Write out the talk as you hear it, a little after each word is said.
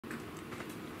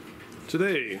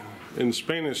Today, in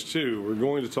Spanish 2, we're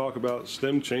going to talk about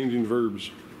stem-changing verbs.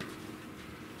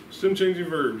 Stem-changing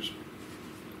verbs,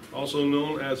 also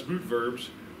known as root verbs,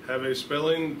 have a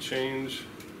spelling change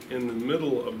in the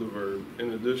middle of the verb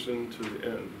in addition to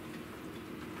the end.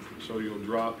 So you'll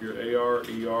drop your AR,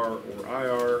 ER, or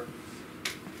IR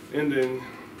ending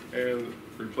and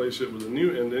replace it with a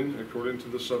new ending according to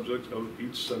the subject of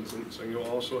each sentence, and you'll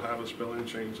also have a spelling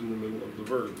change in the middle of the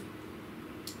verb.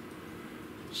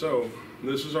 So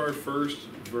this is our first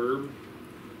verb.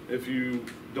 If you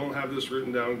don't have this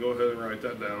written down, go ahead and write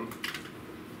that down.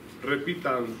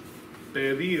 Repitan: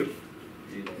 pedir,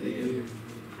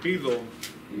 pido,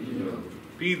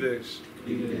 pides,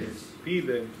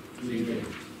 pide,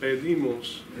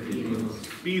 pedimos,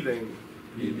 piden.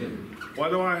 Why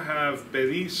do I have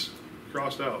pedís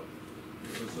crossed out?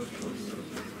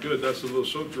 Good, that's the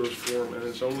Los Otros form, and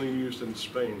it's only used in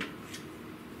Spain.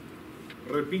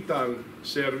 Repitan: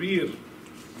 servir,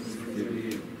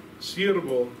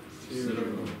 sirvo,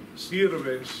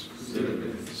 sirves,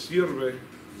 sirve,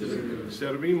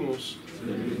 servimos,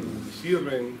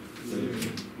 sirven.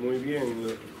 Muy bien.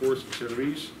 Of course,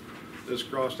 servis is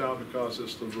crossed out because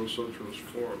it's the Los Otros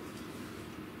form.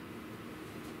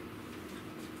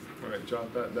 All right,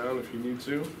 jot that down if you need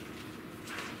to.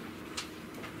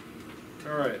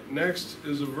 All right, next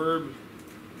is a verb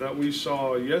that we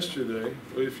saw yesterday,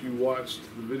 if you watched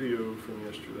the video from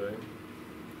yesterday.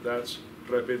 That's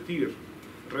repetir.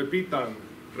 Repitan,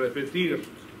 repetir,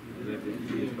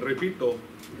 repito,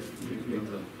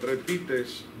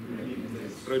 repites,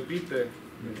 repite,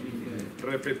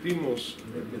 repetimos,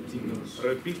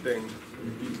 repiten.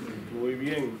 Muy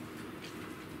bien.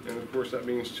 And of course that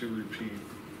means to repeat.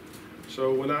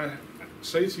 So when I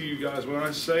say to you guys, when I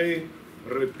say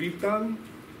repitan,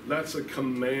 that's a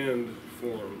command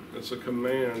form. It's a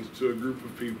command to a group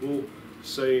of people,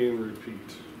 say and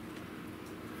repeat.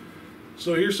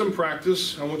 So here's some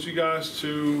practice. I want you guys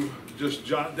to just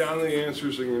jot down the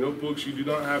answers in your notebooks. You do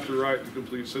not have to write the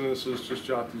complete sentences, just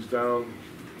jot these down.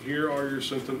 Here are your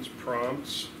sentence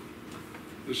prompts.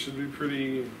 This should be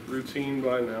pretty routine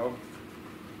by now.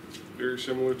 Very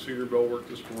similar to your bell work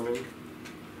this morning.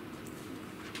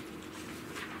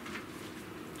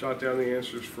 Jot down the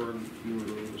answers for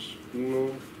números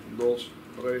 1, 2,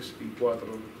 3, y 4.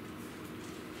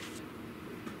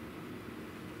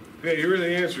 Okay, here are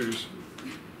the answers.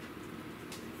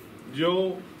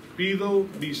 Yo pido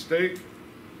bistec,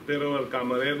 pero el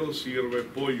camarero sirve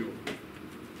pollo.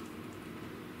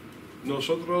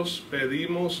 Nosotros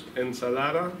pedimos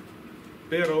ensalada,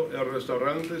 pero el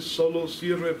restaurante solo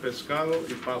sirve pescado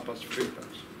y papas fritas.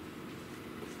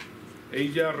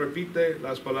 Ella repite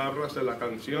las palabras de la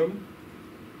canción.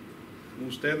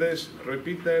 Ustedes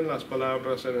repiten las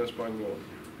palabras en español.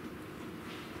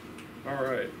 All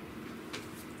right.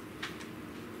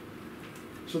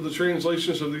 So the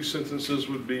translations of these sentences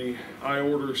would be, I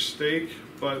order steak,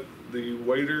 but the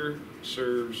waiter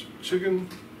serves chicken.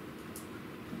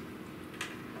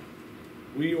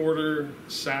 We order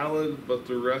salad, but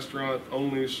the restaurant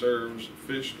only serves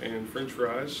fish and French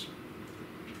fries.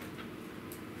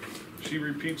 She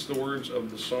repeats the words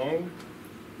of the song,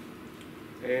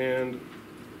 and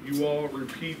you all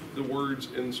repeat the words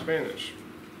in Spanish.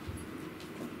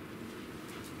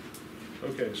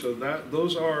 Okay, so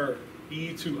those are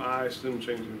E to I stem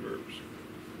changing verbs.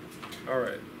 All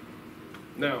right.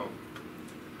 Now,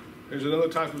 there's another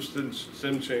type of stem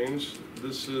change.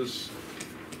 This is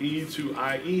E to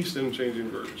IE stem changing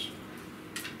verbs.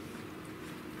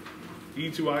 E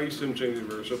to IE stem changing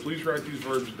verbs. So please write these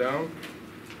verbs down.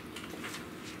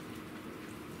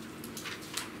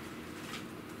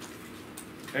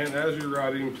 And as you're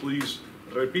writing, please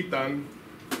repitan: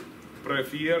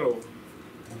 prefiero,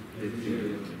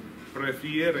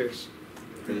 prefieres,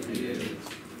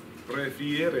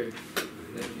 prefiere.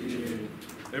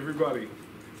 Everybody.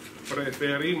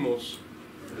 Preferimos,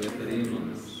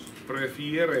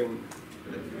 prefieren.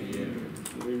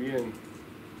 Muy bien.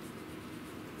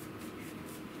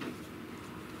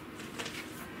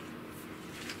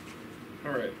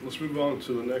 All right, let's move on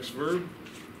to the next verb.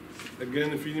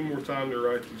 Again, if you need more time to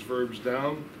write these verbs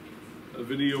down, a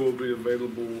video will be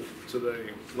available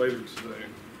today, later today.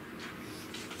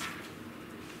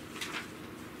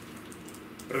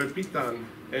 Repitan: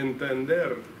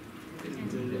 entender,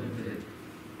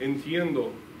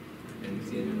 entiendo,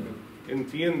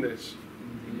 entiendes.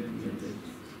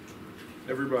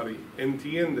 Everybody,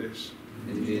 entiendes,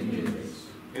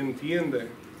 entiende,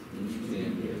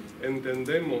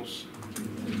 entendemos,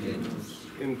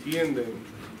 entienden.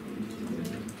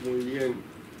 Muy bien.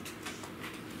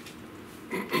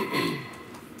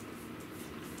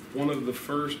 one of the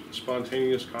first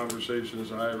spontaneous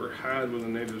conversations I ever had with a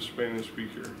native Spanish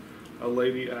speaker. A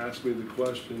lady asked me the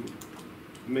question,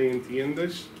 ¿Me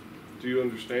entiendes? Do you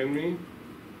understand me?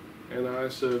 And I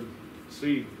said,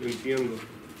 sí, entiendo.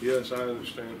 Yes, I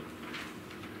understand.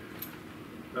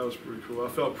 That was pretty cool. I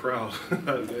felt proud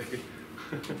that day.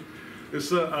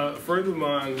 It's a friend of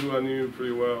mine who I knew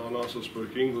pretty well and also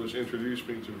spoke English introduced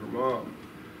me to her mom.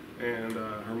 And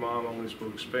her mom only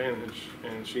spoke Spanish.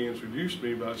 And she introduced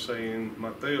me by saying,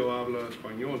 Mateo habla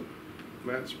español.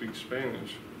 Matt speaks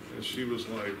Spanish. And she was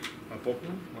like, ¿A poco?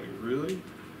 Like, really?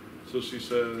 So she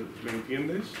said, ¿Me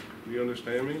entiendes? Do you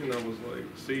understand me? And I was like,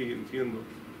 sí, entiendo.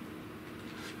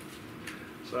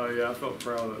 So yeah, I felt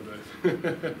proud that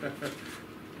day.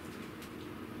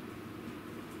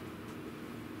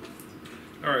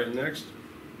 All right, next.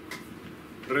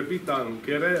 Repitan,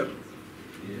 querer.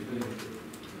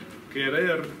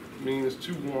 Querer means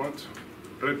to want.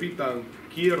 Repitan,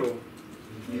 quiero.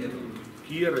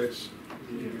 Quieres.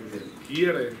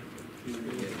 Quiere.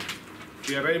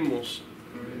 Queremos.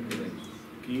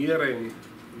 Quieren.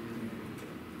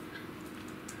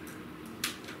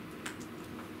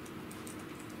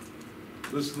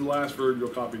 This is the last verb you'll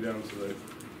copy down today.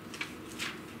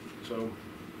 So,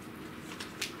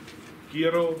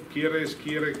 quiero, quieres,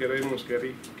 quiere, queremos,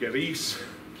 querís,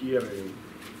 quieren.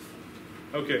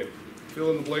 Okay,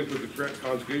 fill in the blank with the correct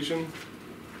conjugation.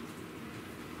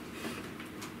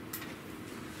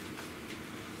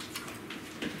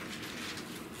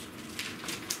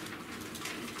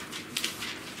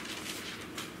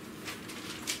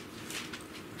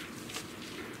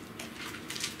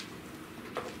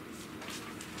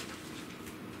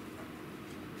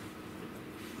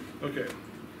 Okay,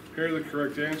 here are the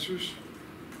correct answers.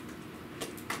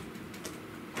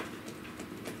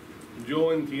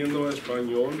 Yo entiendo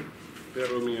español,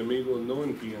 pero mi amigo no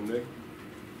entiende.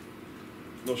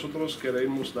 Nosotros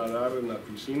queremos nadar en la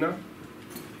piscina.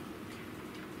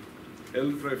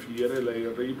 Él prefiere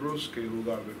leer libros que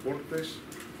jugar deportes.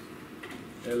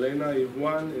 Elena y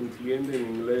Juan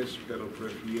entienden inglés, pero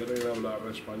prefieren hablar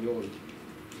español.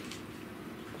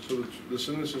 So the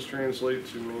sentences translate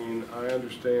to mean, I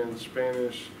understand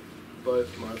Spanish, but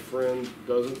my friend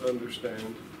doesn't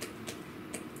understand.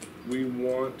 We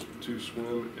want to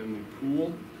swim in the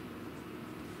pool.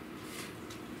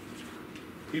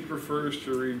 He prefers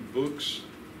to read books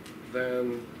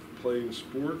than playing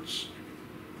sports.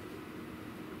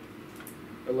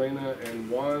 Elena and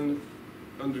Juan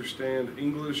understand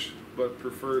English, but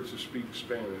prefer to speak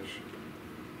Spanish.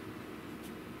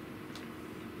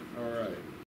 All right.